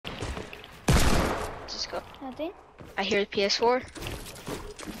go. Nothing? I hear the PS4.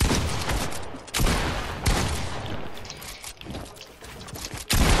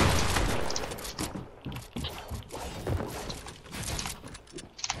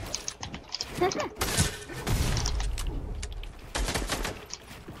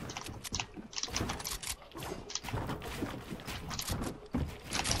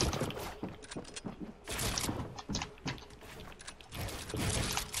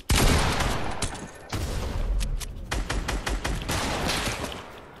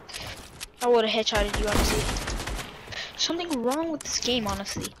 I would have headshotted you, honestly. Something wrong with this game,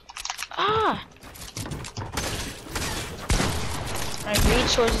 honestly. Ah! My read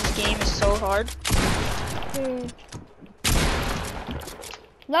towards this game is so hard.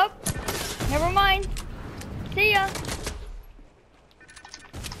 Nope. Never mind. See ya.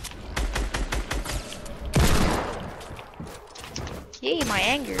 Yay, my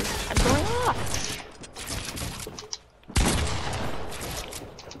anger. I'm going off.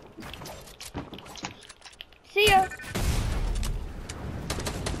 See ya.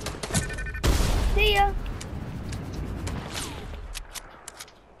 See ya.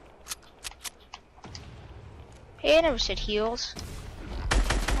 Hey, I never said heals.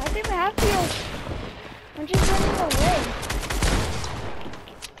 I think we have heals. I'm just running away.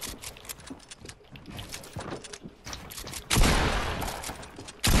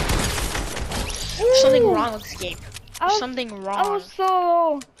 There's something Ooh. wrong with this game. There's something wrong.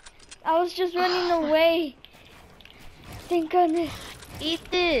 I was just running away. Thank goodness. Eat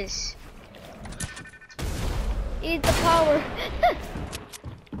this. Eat the power.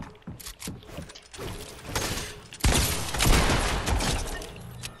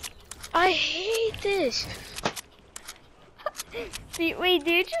 I hate this. Wait, did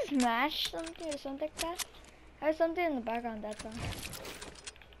you just mash something or something like that? There's something in the background, that's all.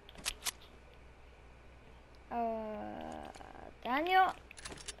 Daniel?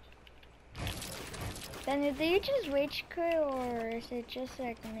 Daniel, did you just rage quit or is it just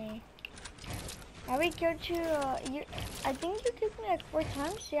like me? I we killed you, I think you killed me like 4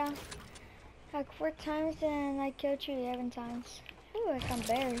 times, yeah. Like 4 times and I killed you 11 times. Ooh, like I'm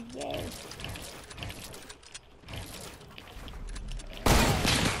better, yay.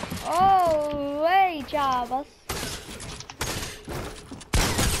 Oh, way job.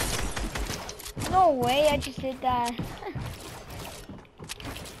 No way, I just did that.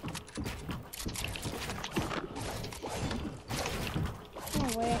 No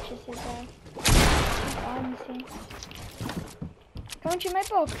way, I just did that. Honestly. Come to my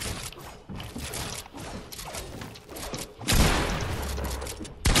book.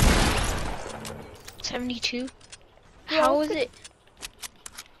 $72? Yeah, How is it?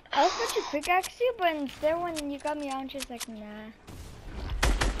 I was going to pickaxe you, but instead when you got me out, I'm just like, nah.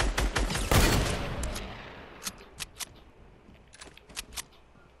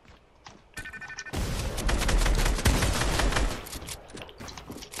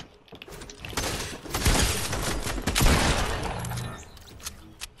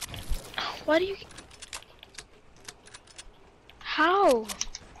 Why do you... How?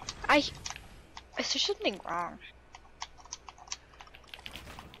 Is there something wrong?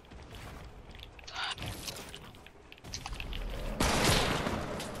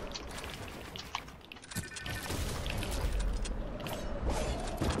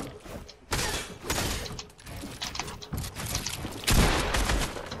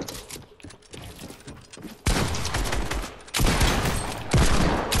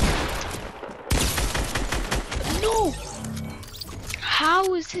 No!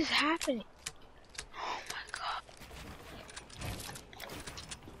 How is this happening? Oh my god.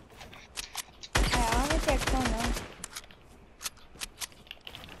 I honestly don't know.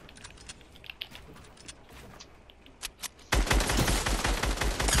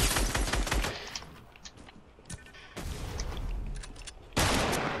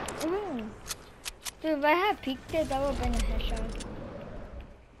 Ooh. Dude, if I had peeked it, that would have been a headshot.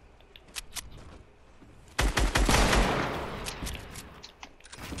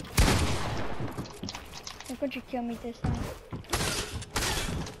 Why could you kill me this time?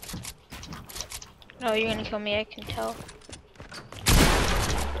 No, you're gonna kill me, I can tell.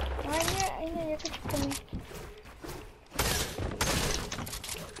 I know you could kill me.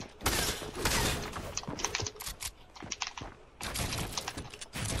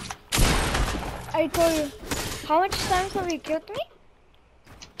 I told you. How much times have you killed me?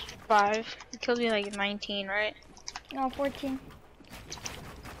 5. You killed me like 19, right? No, 14.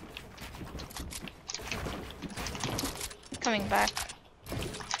 Coming back.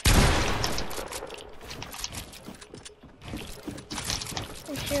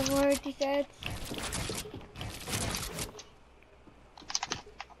 Oh shit, what are these ads?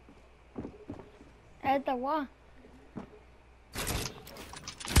 at the wall.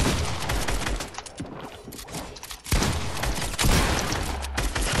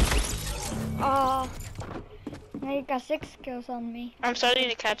 Oh, now you got 6 kills on me. I'm starting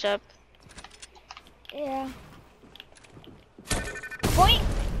to catch up. Yeah. Point.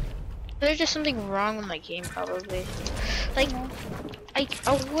 There's just something wrong with my game, probably. Like, I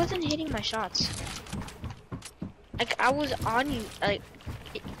wasn't hitting my shots. Like, I was on you. Like,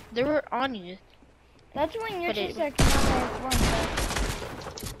 they were on you. That's when you're But just like not like one.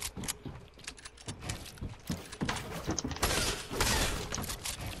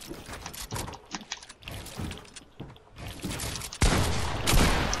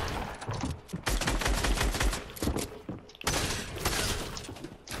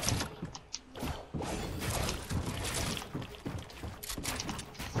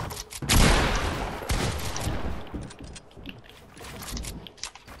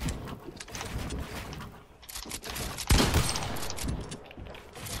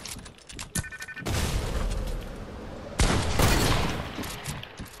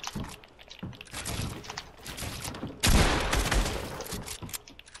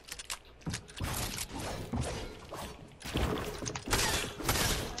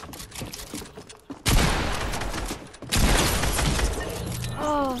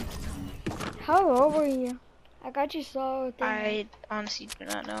 Oh, how old were you? I got you so thin. I honestly do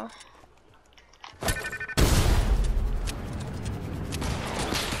not know.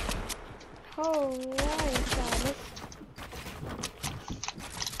 Holy Travis.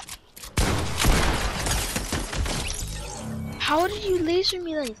 How did you laser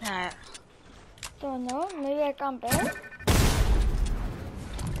me like that? Don't know, maybe I got better?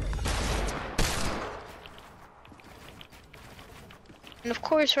 And of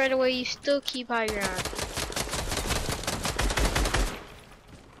course, right away, you still keep high ground.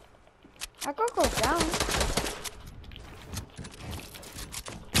 I could go down.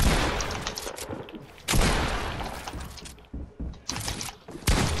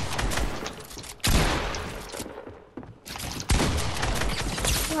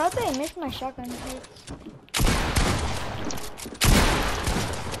 How did I miss my shotgun hits?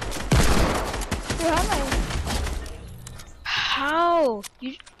 Dude, how am I? How?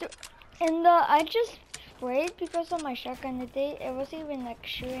 You? And I just sprayed because of my shotgun. It wasn't even like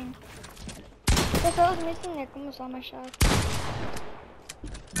shooting. Because I was missing like almost all my shots.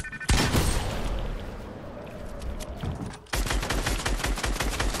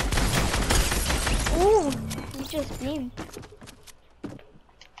 Ooh, you just beamed.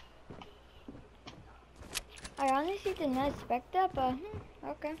 I honestly did not expect that, but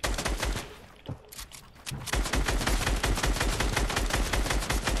okay.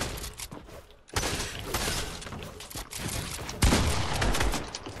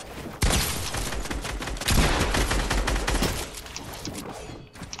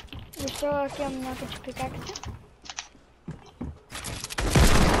 You're so lucky I'm not going to pickaxe it.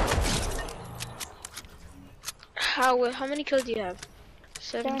 How many kills do you have?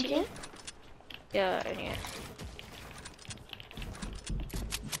 17? Yeah, I knew it.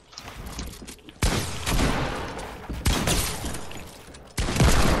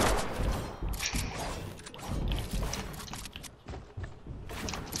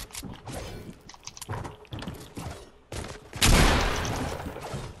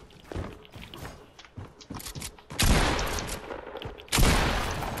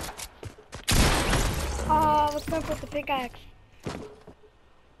 What's up with the pickaxe?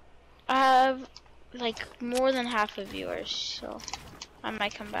 I have like more than half of viewers, so I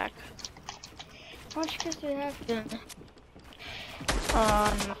might come back. How much kills do you have? 9.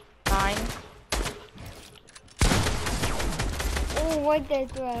 Oh, what did I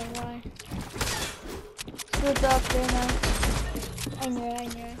do? Why? Screwed up there now. I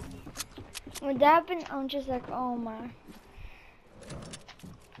knew it. When that happened, I'm just like, oh my.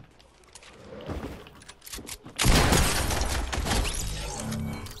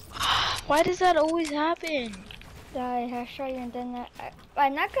 Why does that always happen? I headshot you and then I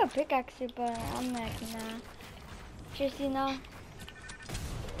not gonna pickaxe it, but I'm like, nah. Just, you know.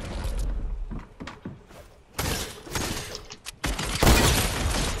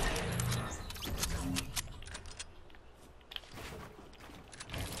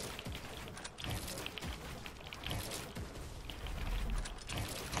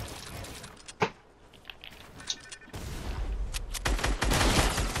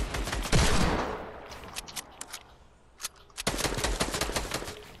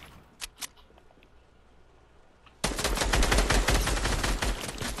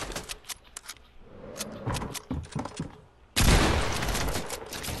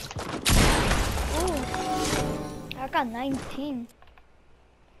 got 19.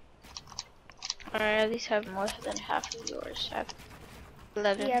 Alright, I at least have more than half of yours. I have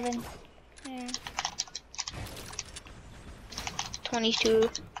 11. 11. Yeah. 22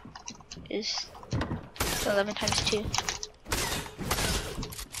 is 11 times 2.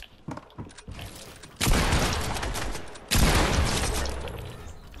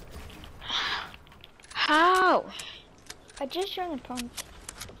 How? I just joined the pump.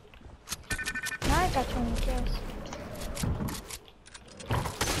 Now I got 20 kills.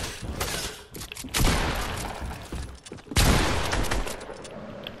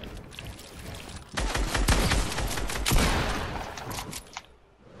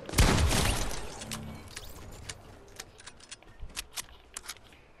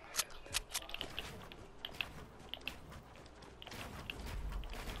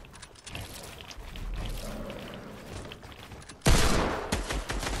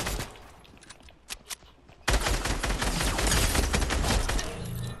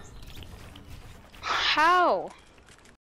 How?